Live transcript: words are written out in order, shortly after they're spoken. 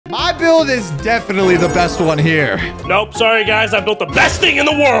My build is definitely the best one here. Nope, sorry guys, I built the best thing in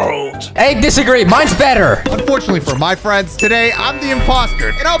the world. Hey, disagree. Mine's better. Unfortunately for my friends, today I'm the imposter,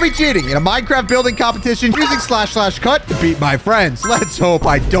 and I'll be cheating in a Minecraft building competition using //cut to beat my friends. Let's hope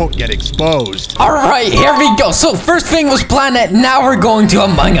I don't get exposed. All right, here we go. So first thing was Planet. Now we're going to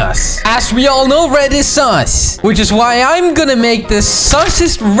Among Us. As we all know, red is sus, which is why I'm gonna make the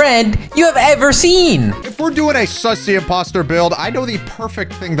sussest red you have ever seen. If we're doing a sussy imposter build, I know the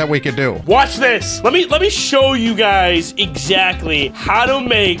perfect thing that we could do. Watch this. Let me show you guys exactly how to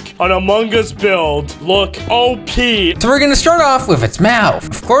make an Among Us build look OP. So we're gonna start off with its mouth.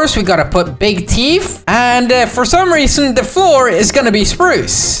 Of course, we gotta put big teeth, and for some reason, the floor is gonna be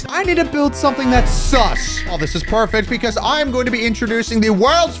spruce. I need to build something that's sus. Well, this is perfect because I'm going to be introducing the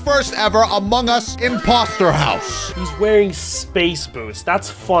world's first ever Among Us imposter house. He's wearing space boots. That's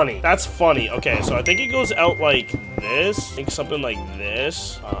funny. That's funny. Okay, so I think it goes out like this. I think something like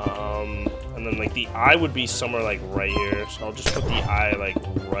this. And then like the eye would be somewhere like right here. So I'll just put the eye like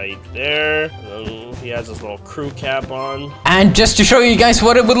right there. And then he has his little crew cap on. And just to show you guys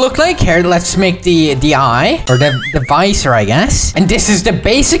what it would look like, here, let's make the eye, or the visor, I guess. And this is the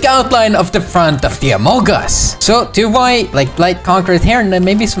basic outline of the front of the Among Us. So, do white, like light concrete here, and then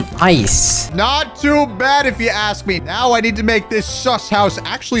maybe some ice. Not too bad if you ask me. Now I need to make this sus house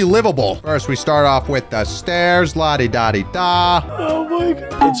actually livable. First, we start off with the stairs, la-di-da-di-da. Oh my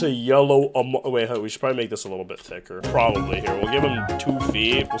god. It's a yellow wait, we should probably make this a little bit thicker. Probably here. We'll give him 2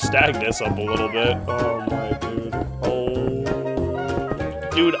 feet. We'll stack this up a little bit. Oh my dude.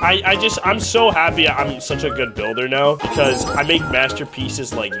 Dude, I'm so happy I'm such a good builder now because I make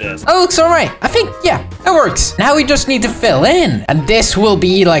masterpieces like this. Oh, looks all right. I think, yeah, that works. Now we just need to fill in. And this will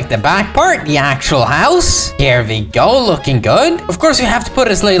be like the back part, the actual house. Here we go, looking good. Of course, we have to put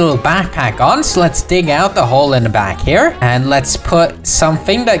his little backpack on. So let's dig out the hole in the back here. And let's put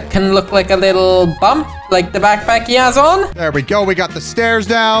something that can look like a little bump, like the backpack he has on. There we go. We got the stairs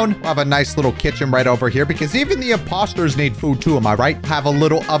down. We'll have a nice little kitchen right over here because even the imposters need food too, am I right? Have a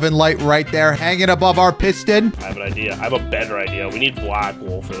little oven light right there hanging above our piston. I have an idea. I have a better idea. We need black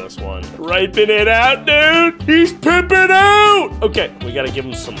wool for this one. Ripen it out, dude. He's pimping out. Okay, we got to give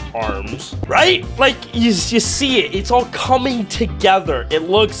him some arms, right? Like, you see it. It's all coming together. It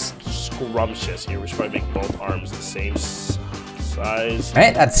looks scrumptious. Here, we should probably make both arms the same size.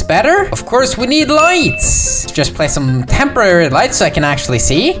 Right, that's better. Of course, we need lights. Just place some temporary lights so I can actually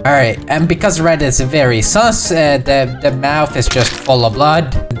see. All right, and because red is very sus, the mouth is just full of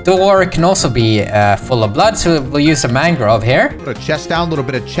blood. The door can also be full of blood, so we'll use a mangrove here. Put a chest down, a little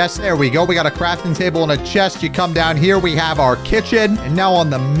bit of chest. There we go. We got a crafting table and a chest. You come down here, we have our kitchen. And now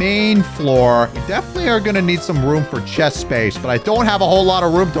on the main floor, we definitely are going to need some room for chest space, but I don't have a whole lot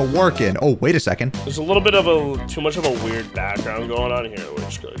of room to work in. Oh, wait a second. There's a little bit of too much of a weird background going on here. We're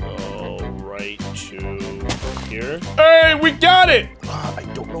just gonna go right to here. Hey, we got it! I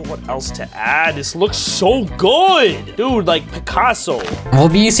don't know what else to add. This looks so good. Dude, like Picasso. We'll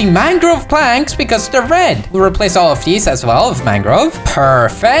be using mangrove planks because they're red. We'll replace all of these as well with mangrove.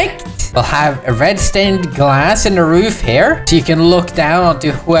 Perfect. We'll have a red stained glass in the roof here, so you can look down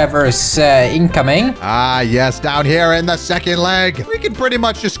onto whoever's incoming. Ah, yes, down here in the second leg. We can pretty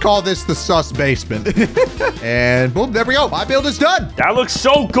much just call this the sus basement. And boom, there we go. My build is done. That looks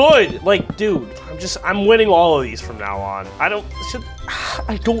so good. Like, dude, I'm winning all of these from now on. I don't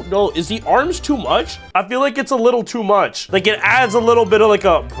know. Is the arms too much? I feel like it's a little too much. Like, it adds a little bit of like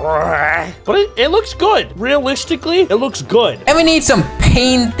a, but it looks good. Realistically, it looks good. And we need some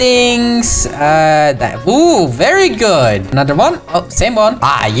paintings. Ooh, very good. Another one. Oh, same one.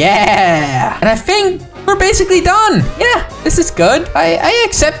 Ah, yeah. And I think we're basically done. Yeah, this is good. I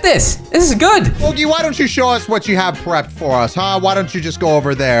accept this. This is good. Ogie, why don't you show us what you have prepped for us, huh? Why don't you just go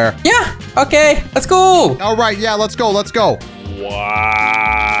over there? Yeah, okay, let's go. All right, yeah, let's go, let's go.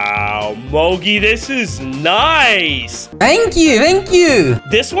 Wow, Mogi, this is nice. Thank you, thank you.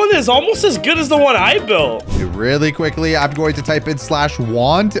 This one is almost as good as the one I built. Really quickly, I'm going to type in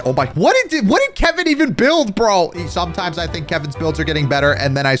 /wand. Oh my, what did Kevin even build, bro? Sometimes I think Kevin's builds are getting better,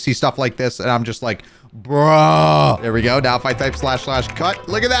 and then I see stuff like this, and I'm just like, bruh. There we go. Now if I type //cut,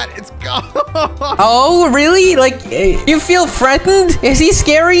 look at that. It's gone. Oh, really? Like, you feel threatened? Is he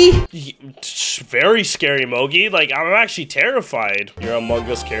scary? Very scary, Mogi. Like, I'm actually terrified. Your Among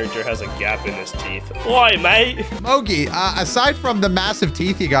Us character has a gap in his teeth. Why, mate? Mogi, aside from the massive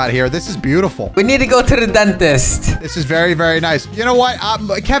teeth you got here, this is beautiful. We need to go to the dentist. This is very, very nice. You know what?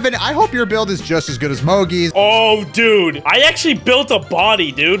 Kevin, I hope your build is just as good as Mogi's. Oh, dude. I actually built a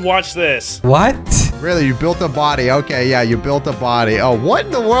body, dude. Watch this. What? Really? You built a body? Okay, yeah, you built a body. Oh, what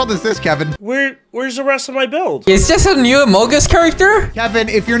in the world is this, Kevin? We're Where's the rest of my build? Is this a new Among Us character? Kevin,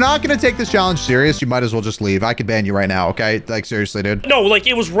 if you're not going to take this challenge serious, you might as well just leave. I could ban you right now, okay? Like, seriously, dude. No, like,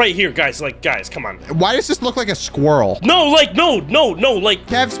 it was right here, guys. Like, guys, come on. Why does this look like a squirrel? No, like, no, like...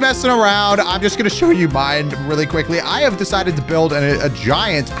 Kev's messing around. I'm just going to show you mine really quickly. I have decided to build a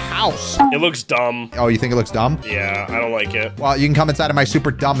giant house. It looks dumb. Oh, you think it looks dumb? Yeah, I don't like it. Well, you can come inside of my super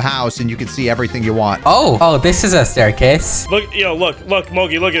dumb house and you can see everything you want. Oh, this is a staircase. Look, look,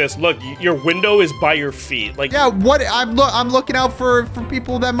 Mogi, look at this. Look, your window is by your feet. Like, Yeah, what? I'm looking out for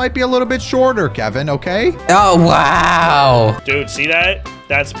people that might be a little bit shorter, Kevin, okay? Oh, wow. dude, see that?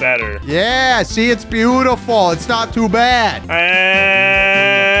 That's better. Yeah, see, it's beautiful. It's not too bad.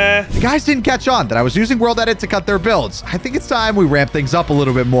 The guys didn't catch on that I was using World Edit to cut their builds. I think it's time we ramp things up a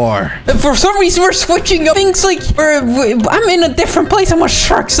little bit more. For some reason, we're switching up things like I'm in a different place. I'm on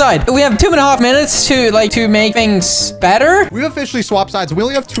Shark's side. We have 2.5 minutes to make things better. We've officially swapped sides. We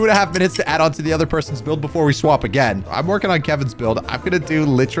only have 2.5 minutes to add on to the other person's build before we swap again. I'm working on Kevin's build. I'm going to do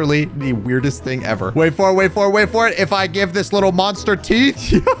literally the weirdest thing ever. Wait for it, wait for it, wait for it. If I give this little monster teeth.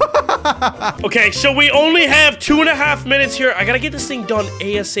 Okay, so we only have 2.5 minutes here. I gotta get this thing done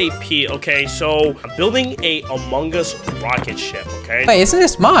ASAP, okay? So I'm building a Among Us rocket ship, okay? Wait, isn't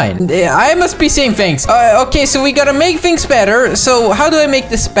this mine? I must be seeing things. Okay, so we gotta make things better. So how do I make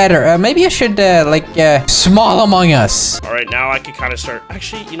this better? Maybe I should, small Among Us. All right, now I can kind of start.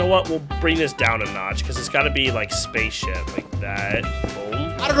 Actually, you know what? We'll bring this down a notch because it's gotta be like spaceship, like that.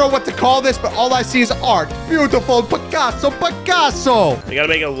 Boom. I don't know what to call this, but all I see is art. Beautiful Picasso, Picasso. We gotta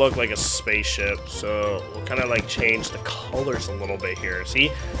make it look like a spaceship, so we'll kind of like change the colors a little bit here.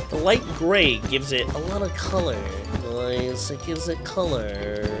 See, the light gray gives it a lot of color. Nice, it gives it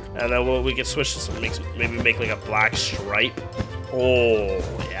color. And then we can switch this and maybe make like a black stripe. Oh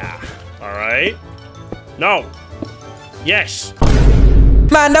yeah. All right. No. Yes.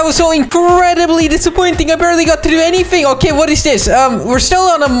 Man, that was so incredibly disappointing. I barely got to do anything. Okay, what is this? We're still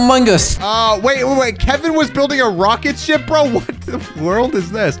on Among Us. Wait. Kevin was building a rocket ship, bro? What the world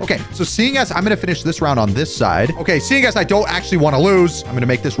is this? Okay, so seeing as I'm going to finish this round on this side. Okay, seeing as I don't actually want to lose, I'm going to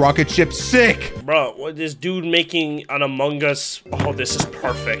make this rocket ship sick. Bro, what this dude making an Among Us? Oh, this is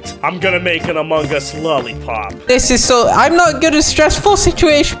perfect. I'm going to make an Among Us lollipop. This is so... I'm not good at stressful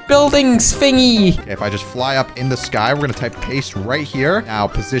situation buildings thingy. Okay, if I just fly up in the sky, we're going to type paste right here. Now,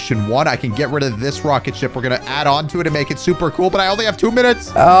 position 1, I can get rid of this rocket ship. We're going to add on to it and make it super cool, but I only have 2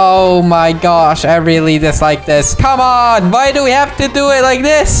 minutes. Oh my gosh, I really dislike this. Come on, why do we have to do it like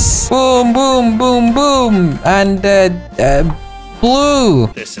this? Boom, boom, boom, boom. And, blue.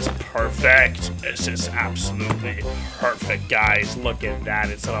 This is perfect. This is absolutely perfect, guys. Look at that.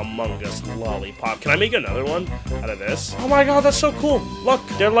 It's an Among Us lollipop. Can I make another one out of this? Oh my god, that's so cool. Look,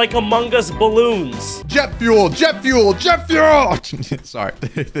 they're like Among Us balloons. Jet fuel, jet fuel, jet fuel. Sorry,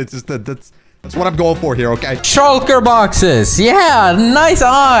 that's what I'm going for here, okay? Shulker boxes. Yeah, nice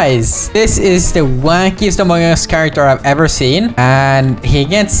eyes. This is the wackiest Among Us character I've ever seen. And he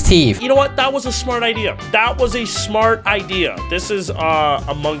gets teeth. You know what? That was a smart idea. That was a smart idea. This is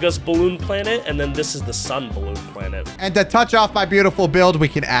Among Us balloon planet, and then this is the sun balloon planet. And to touch off my beautiful build, we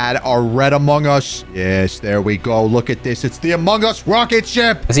can add our red Among Us. Yes, there we go. Look at this. It's the Among Us rocket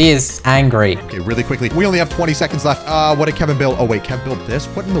ship. Because he is angry. Okay, really quickly. We only have 20 seconds left. What did Kevin build? Oh, wait, Kevin built this?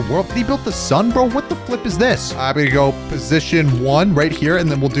 What in the world? Did he build the sun, bro? What the flip is this? I'm gonna go position 1 right here, and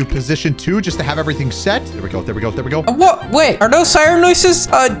then we'll do position 2 just to have everything set. There we go, there we go, there we go. What? Wait, are those siren noises?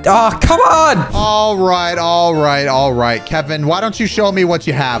 Come on. All right. Kevin, why don't you show me what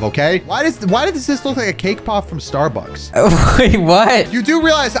you have, okay? Why does this look like a cake pop from Starbucks? Wait, what? You do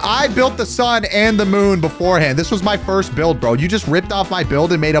realize I built the sun and the moon beforehand. This was my first build, bro. You just ripped off my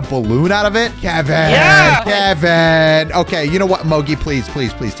build and made a balloon out of it? Kevin. Yeah. Kevin. Okay, you know what, Mogi, please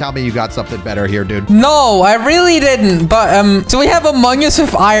tell me you got something better here, dude. No, I really didn't. But, so we have Among Us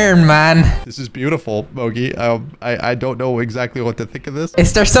with Iron Man. This is beautiful, Mogi. I don't know exactly what to think of this.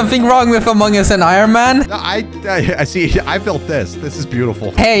 Is there something wrong with Among Us and Iron Man? No, I see. I built this. This is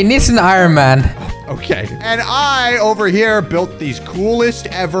beautiful. Hey, needs an Iron Man. Okay. And I, over here, built the coolest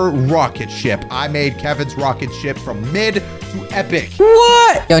ever rocket ship. I made Kevin's rocket ship from mid to epic.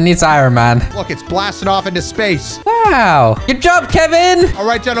 What? Yo, needs Iron Man. Look, it's blasting off into space. Wow. Good job, Kevin. All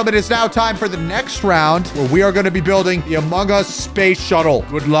right, gentlemen, it's now time for the next round where we are going to be building the Among Us space shuttle.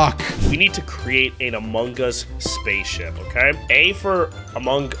 Good luck. We need to create an Among Us spaceship, okay? A for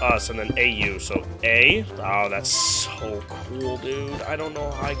Among Us and then AU. So A. Oh, that's so cool, dude. I don't know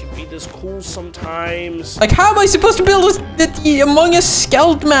how I can be this cool sometimes. Like, how am I supposed to build the Among Us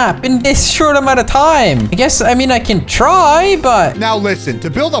skeld map in this short amount of time? I mean, I can try, but... Now listen, to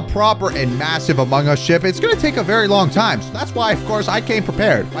build a proper and massive Among Us ship, it's going to take a very long time. So that's why, of course, I came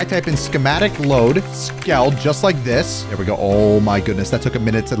prepared. I type in schematic load, scaled, just like this. There we go. Oh my goodness. That took a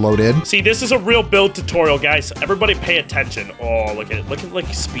minute to load in. See, this is a real build tutorial, guys. Everybody pay attention. Oh, look at it. Look at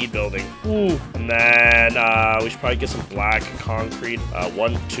like speed building. Ooh. And then we should probably get some black concrete.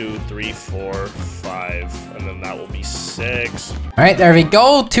 1, 2, 3, 4, 5. And then that will be 6. All right, there we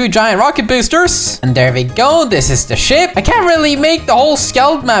go. 2 giant rocket boosters. And there we go. This is the ship. I can't really make the whole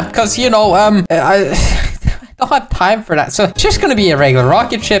skeld map because, you know, I don't have time for that. So it's just going to be a regular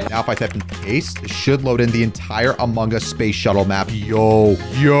rocket ship. Now, if I type in paste, it should load in the entire Among Us space shuttle map. Yo,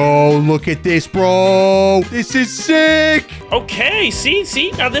 look at this, bro. This is sick. Okay,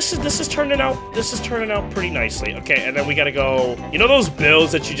 see. Now this is turning out pretty nicely. Okay, and then we gotta go. You know those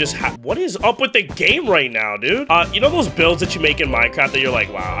builds that you just have. What is up with the game right now, dude? You know those builds that you make in Minecraft that you're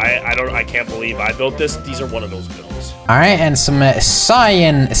like, wow, I can't believe I built this. These are one of those builds. All right, and some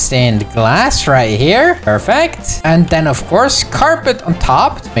cyan stained glass right here. Perfect. And then, of course, carpet on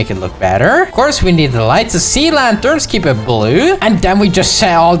top to make it look better. Of course, we need the lights, the sea lanterns, keep it blue. And then we just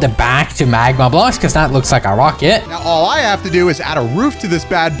set all the back to magma blocks because that looks like a rocket. Now, all I have to do is add a roof to this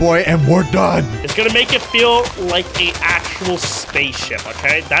bad boy and we're done. It's gonna make it feel like an actual spaceship,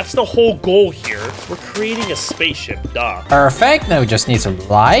 okay? That's the whole goal here. We're creating a spaceship, duh. Perfect. Now we just need some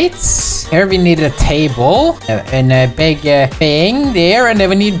lights. Here we need a table and a big thing there. And then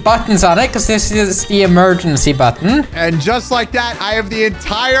we need buttons on it because this is the emergency button. And just like that, I have the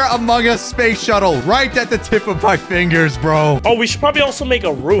entire Among Us space shuttle right at the tip of my fingers, bro. Oh, we should probably also make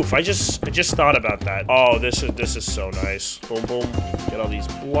a roof. I just thought about that. Oh, this is so nice. Boom, boom. Get all these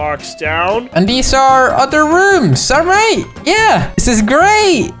blocks down. And these are other rooms. All right. Yeah, this is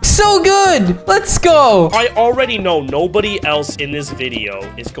great. So good. Let's go. I already know nobody else in this video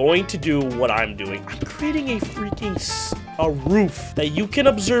is going to do what I'm doing. I'm creating a freaking roof that you can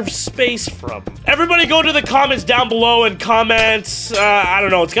observe space from. Everybody go to the comments down below and comment, I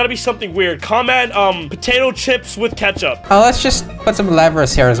don't know, it's gotta be something weird. Comment, potato chips with ketchup. Oh, let's just put some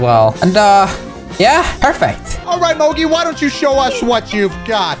levers here as well. And, yeah, perfect. All right, Mogi, why don't you show us what you've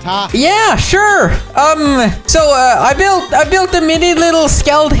got, huh? Yeah, sure. I built a mini little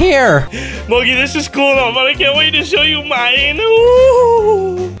skeld here. Mogi, this is cool though, but I can't wait to show you mine.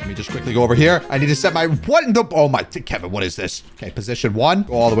 Ooh. Let me just quickly go over here. I need to set my, what in the, oh my, Kevin, what is this? Okay, position 1,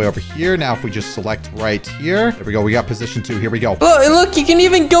 go all the way over here. Now, if we just select right here, there we go. We got position 2, here we go. Look, you can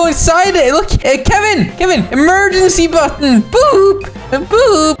even go inside it. Look, Kevin, emergency button. Boop,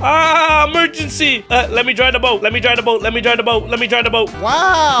 boop. Ah, emergency. Let me drive the boat. Let me drive the boat. Let me drive the boat. Let me drive the boat.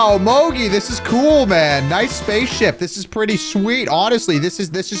 Wow, Mogi, this is cool, man. Nice spaceship. This is pretty sweet. Honestly, this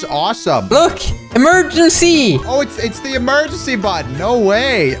is awesome. Look, emergency. Oh, it's the emergency button. No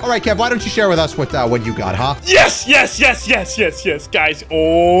way. All right, Kev, why don't you share with us what you got, huh? Yes, guys.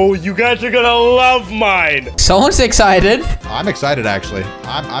 Oh, you guys are gonna love mine. Someone's excited. I'm excited, actually.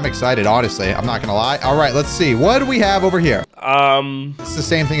 I'm excited, honestly. I'm not gonna lie. All right, let's see. What do we have over here? It's the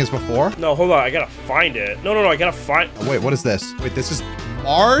same thing as before? No, hold on. I gotta find it. No, I gotta find... Oh, wait, what is this? Wait, this is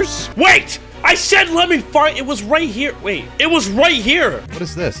Mars? Wait! I said let me find... It was right here. Wait, it was right here. What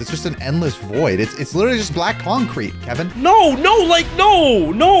is this? It's just an endless void. It's literally just black concrete, Kevin. No, I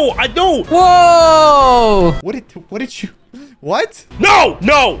don't. Whoa! What did you... What?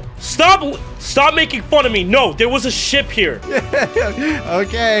 No! Stop making fun of me. No, there was a ship here.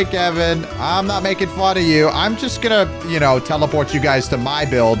 Okay, Kevin. I'm not making fun of you. I'm just gonna, teleport you guys to my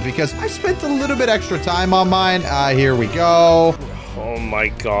build because I spent a little bit extra time on mine. Here we go. Oh my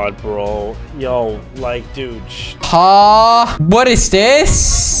god, bro. Yo, dude. What is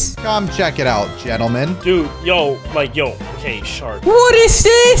this? Come check it out, gentlemen. Dude, okay, Shark. What is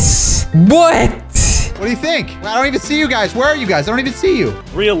this? What? What do you think? I don't even see you guys. Where are you guys? I don't even see you.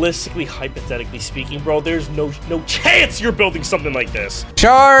 Realistically, hypothetically speaking, bro, there's no chance you're building something like this.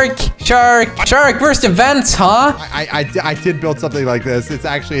 Shark, where's the vents, huh? I did build something like this. It's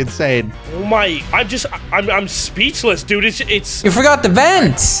actually insane. Oh my, I'm speechless, dude. It's... You forgot the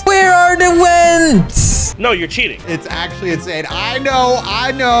vents. Where are the vents? No, you're cheating. It's actually insane. I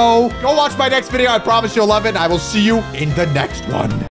know. Go watch my next video. I promise you'll love it. And I will see you in the next one.